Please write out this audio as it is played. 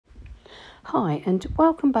Hi and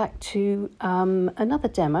welcome back to another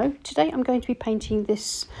demo. Today I'm going to be painting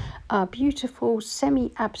this beautiful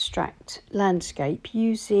semi-abstract landscape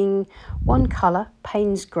using one colour,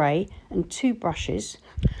 Paynes Grey, and two brushes.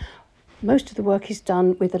 Most of the work is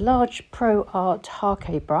done with a large Pro Art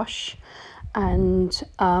Harke brush, and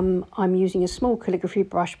I'm using a small calligraphy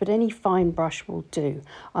brush, but any fine brush will do.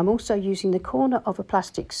 I'm also using the corner of a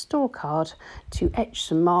plastic store card to etch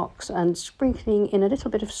some marks and sprinkling in a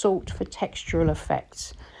little bit of salt for textural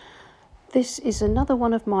effects. This is another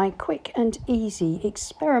one of my quick and easy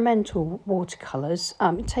experimental watercolours.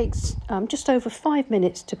 It takes just over 5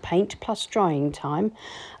 minutes to paint plus drying time.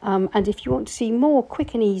 And if you want to see more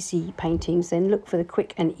quick and easy paintings, then look for the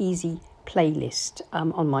quick and easy playlist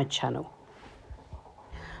on my channel.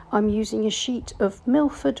 I'm using a sheet of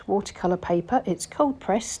Millford watercolour paper. It's cold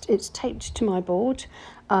pressed, it's taped to my board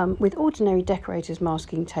with ordinary decorator's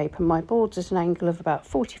masking tape, and my board's at an angle of about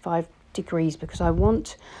 45 degrees because I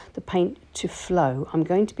want the paint to flow. I'm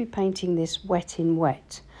going to be painting this wet in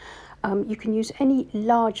wet. You can use any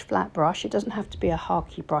large flat brush, it doesn't have to be a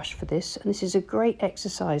Harke brush for this, and this is a great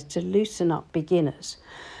exercise to loosen up beginners.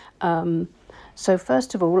 So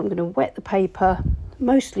first of all, I'm going to wet the paper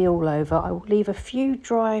mostly all over. I will leave a few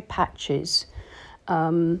dry patches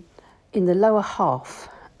in the lower half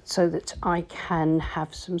so that I can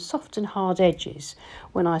have some soft and hard edges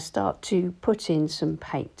when I start to put in some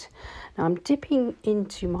paint. Now I'm dipping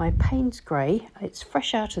into my Paynes Grey. It's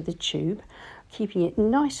fresh out of the tube, keeping it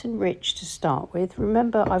nice and rich to start with.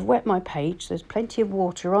 Remember, I've wet my page, there's plenty of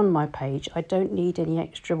water on my page. I don't need any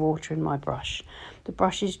extra water in my brush. The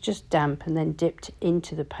brush is just damp and then dipped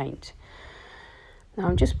into the paint. Now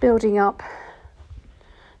I'm just building up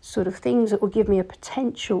sort of things that will give me a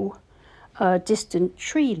potential distant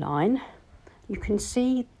tree line. You can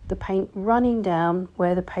see the paint running down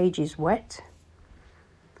where the page is wet,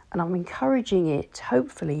 and I'm encouraging it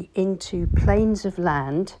hopefully into planes of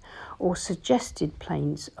land or suggested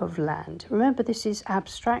planes of land. Remember, this is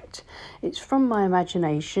abstract, it's from my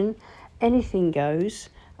imagination, anything goes.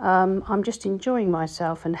 I'm just enjoying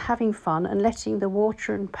myself and having fun and letting the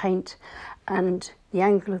water and paint and the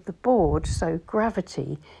angle of the board, so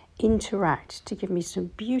gravity, interact to give me some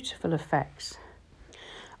beautiful effects.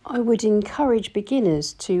 I would encourage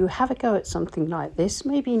beginners to have a go at something like this,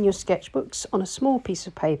 maybe in your sketchbooks on a small piece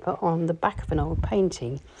of paper on the back of an old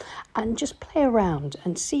painting, and just play around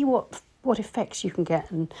and see what effects you can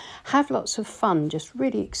get, and have lots of fun just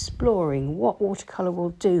really exploring what watercolour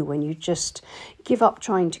will do when you just give up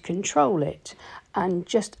trying to control it and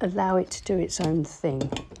just allow it to do its own thing.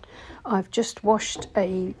 I've just washed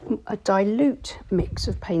a dilute mix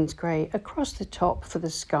of Paynes Grey across the top for the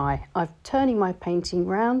sky. I'm turning my painting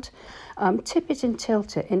round, tip it and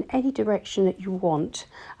tilt it in any direction that you want,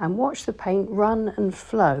 and watch the paint run and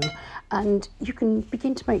flow, and you can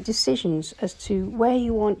begin to make decisions as to where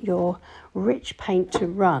you want your rich paint to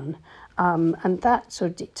run, and that sort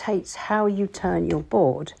of dictates how you turn your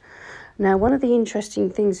board. Now, one of the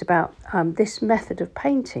interesting things about this method of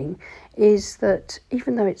painting is that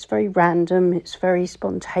even though it's very random, it's very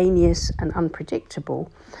spontaneous and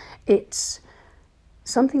unpredictable, it's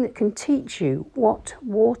something that can teach you what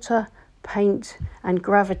water, paint and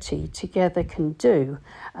gravity together can do.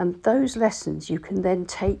 And those lessons you can then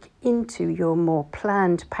take into your more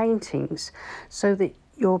planned paintings so that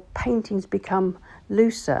your paintings become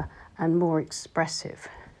looser and more expressive.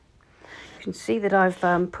 You can see that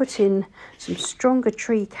I've put in some stronger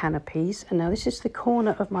tree canopies, and now this is the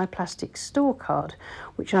corner of my plastic store card,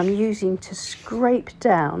 which I'm using to scrape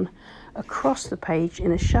down across the page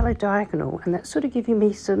in a shallow diagonal, and that's sort of giving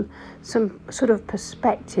me some sort of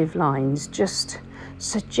perspective lines just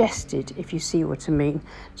suggested, if you see what I mean.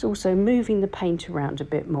 It's also moving the paint around a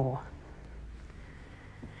bit more.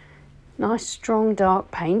 Nice strong dark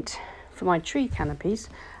paint for my tree canopies,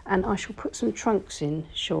 and I shall put some trunks in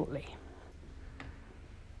shortly.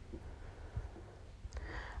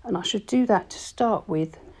 And I should do that to start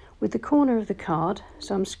with the corner of the card.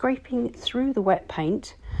 So I'm scraping through the wet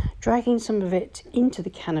paint, dragging some of it into the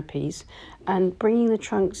canopies and bringing the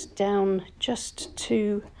trunks down just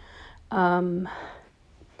to the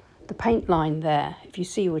paint line there, if you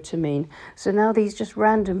see what I mean. So now these just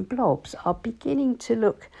random blobs are beginning to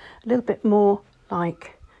look a little bit more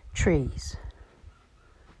like trees.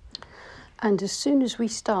 And as soon as we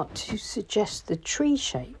start to suggest the tree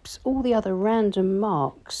shapes, all the other random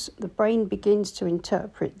marks, the brain begins to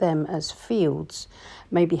interpret them as fields,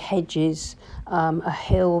 maybe hedges, a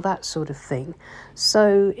hill, that sort of thing.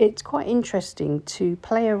 So it's quite interesting to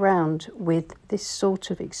play around with this sort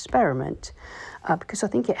of experiment because I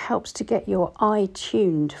think it helps to get your eye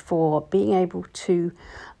tuned for being able to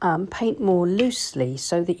paint more loosely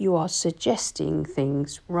so that you are suggesting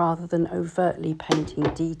things rather than overtly painting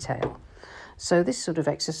detail. So this sort of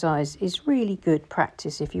exercise is really good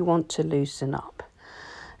practice if you want to loosen up.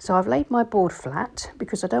 So I've laid my board flat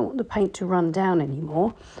because I don't want the paint to run down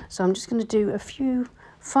anymore. So I'm just going to do a few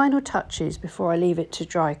final touches before I leave it to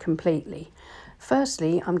dry completely.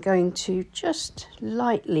 Firstly, I'm going to just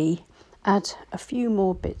lightly add a few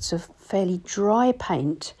more bits of fairly dry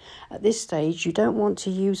paint. At this stage, you don't want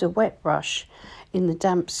to use a wet brush in the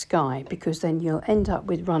damp sky because then you'll end up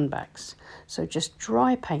with runbacks. So just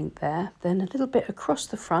dry paint there, then a little bit across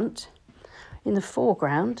the front in the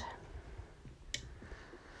foreground.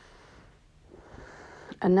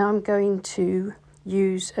 And now I'm going to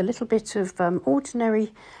use a little bit of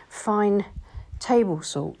ordinary fine table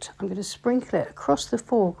salt. I'm going to sprinkle it across the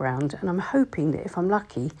foreground, and I'm hoping that if I'm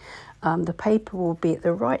lucky, the paper will be at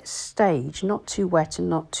the right stage, not too wet and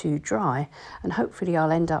not too dry, and hopefully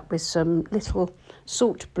I'll end up with some little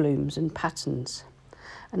salt blooms and patterns.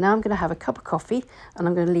 And now I'm going to have a cup of coffee and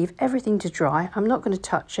I'm going to leave everything to dry. I'm not going to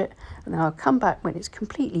touch it, and then I'll come back when it's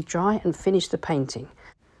completely dry and finish the painting.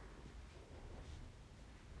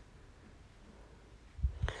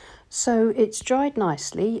 So it's dried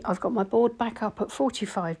nicely. I've got my board back up at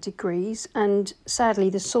 45 degrees, and sadly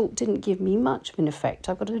the salt didn't give me much of an effect.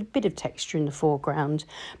 I've got a bit of texture in the foreground,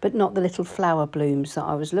 but not the little flower blooms that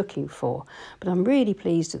I was looking for. But I'm really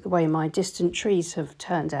pleased at the way my distant trees have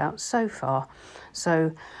turned out so far.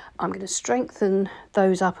 So I'm going to strengthen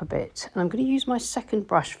those up a bit, and I'm going to use my second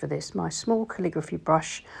brush for this, my small calligraphy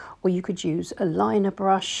brush, or you could use a liner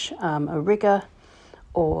brush, a rigger,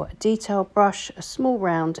 or a detail brush, a small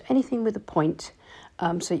round, anything with a point,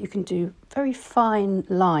 so you can do very fine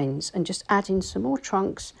lines and just add in some more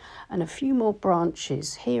trunks and a few more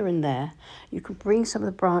branches here and there. You can bring some of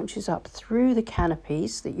the branches up through the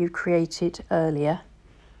canopies that you created earlier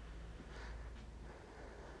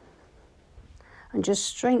and just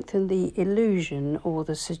strengthen the illusion or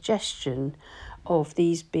the suggestion of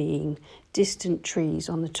these being distant trees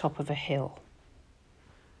on the top of a hill.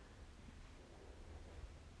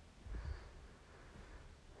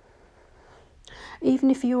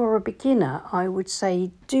 Even if you are a beginner, I would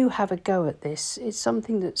say do have a go at this. It's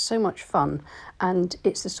something that's so much fun, and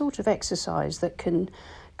it's the sort of exercise that can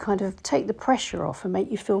kind of take the pressure off and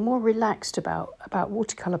make you feel more relaxed about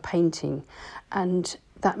watercolour painting. And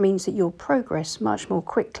that means that you'll progress much more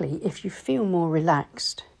quickly if you feel more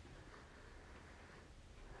relaxed.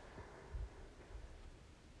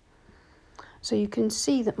 So you can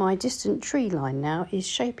see that my distant tree line now is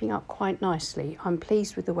shaping up quite nicely. I'm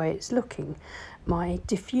pleased with the way it's looking. My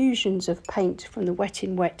diffusions of paint from the wet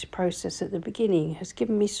in wet process at the beginning has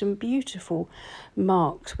given me some beautiful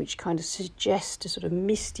marks which kind of suggest a sort of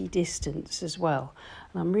misty distance as well.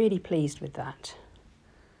 And I'm really pleased with that.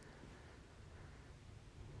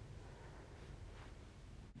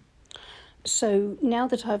 So now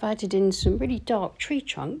that I've added in some really dark tree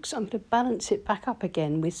trunks, I'm going to balance it back up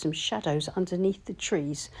again with some shadows underneath the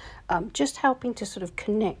trees, just helping to sort of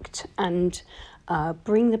connect and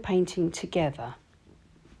bring the painting together.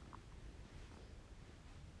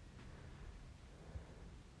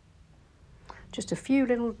 Just a few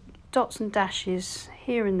little dots and dashes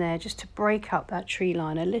here and there just to break up that tree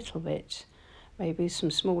line a little bit. Maybe some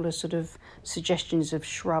smaller sort of suggestions of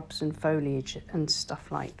shrubs and foliage and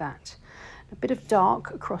stuff like that. A bit of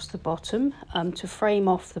dark across the bottom to frame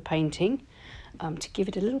off the painting, to give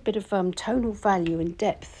it a little bit of tonal value and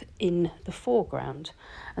depth in the foreground.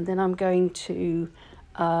 And then I'm going to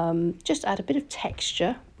just add a bit of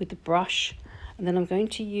texture with the brush, and then I'm going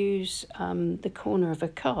to use the corner of a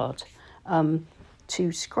card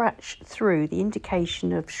to scratch through the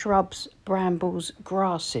indication of shrubs, brambles,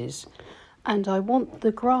 grasses. And I want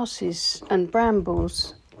the grasses and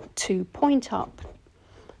brambles to point up,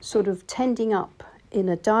 sort of tending up in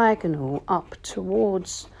a diagonal up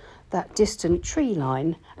towards that distant tree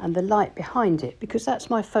line and the light behind it, because that's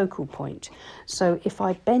my focal point. So if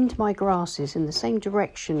I bend my grasses in the same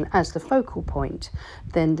direction as the focal point,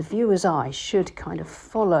 then the viewer's eye should kind of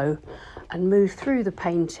follow and move through the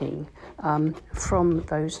painting from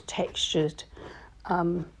those textured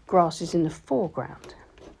grasses in the foreground.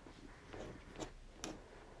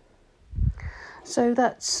 So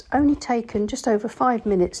that's only taken just over 5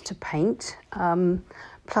 minutes to paint,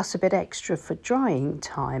 plus a bit extra for drying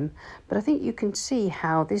time. But I think you can see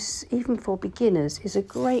how this, even for beginners, is a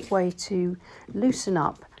great way to loosen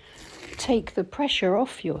up, take the pressure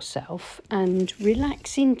off yourself and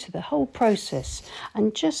relax into the whole process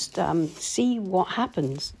and just see what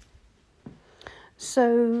happens.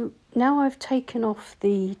 So now I've taken off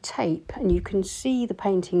the tape and you can see the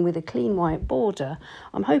painting with a clean white border.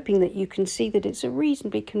 I'm hoping that you can see that it's a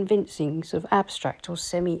reasonably convincing sort of abstract or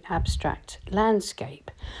semi-abstract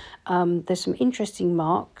landscape. There's some interesting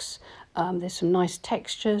marks, there's some nice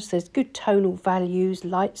textures, there's good tonal values,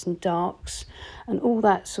 lights and darks and all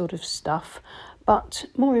that sort of stuff. But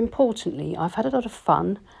more importantly, I've had a lot of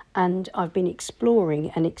fun and I've been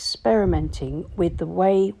exploring and experimenting with the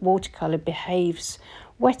way watercolour behaves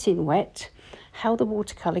wet in wet, how the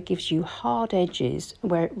watercolour gives you hard edges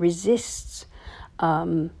where it resists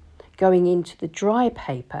going into the dry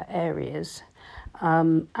paper areas,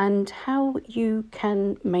 and how you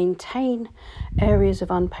can maintain areas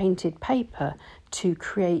of unpainted paper to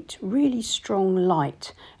create really strong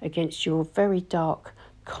light against your very dark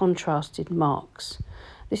contrasted marks.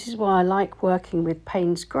 This is why I like working with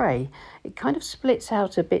Paynes Grey. It kind of splits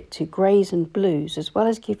out a bit to greys and blues as well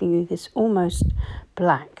as giving you this almost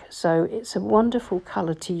black. So it's a wonderful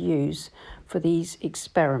colour to use for these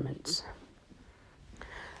experiments.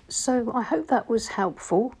 So I hope that was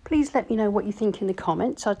helpful. Please let me know what you think in the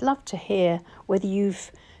comments. I'd love to hear whether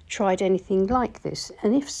you've tried anything like this,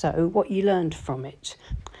 and if so, what you learned from it.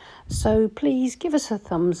 So please give us a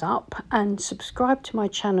thumbs up and subscribe to my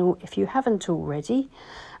channel if you haven't already.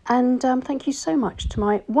 And thank you so much to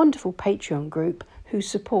my wonderful Patreon group who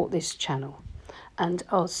support this channel. And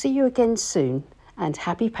I'll see you again soon, and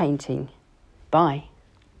happy painting. Bye.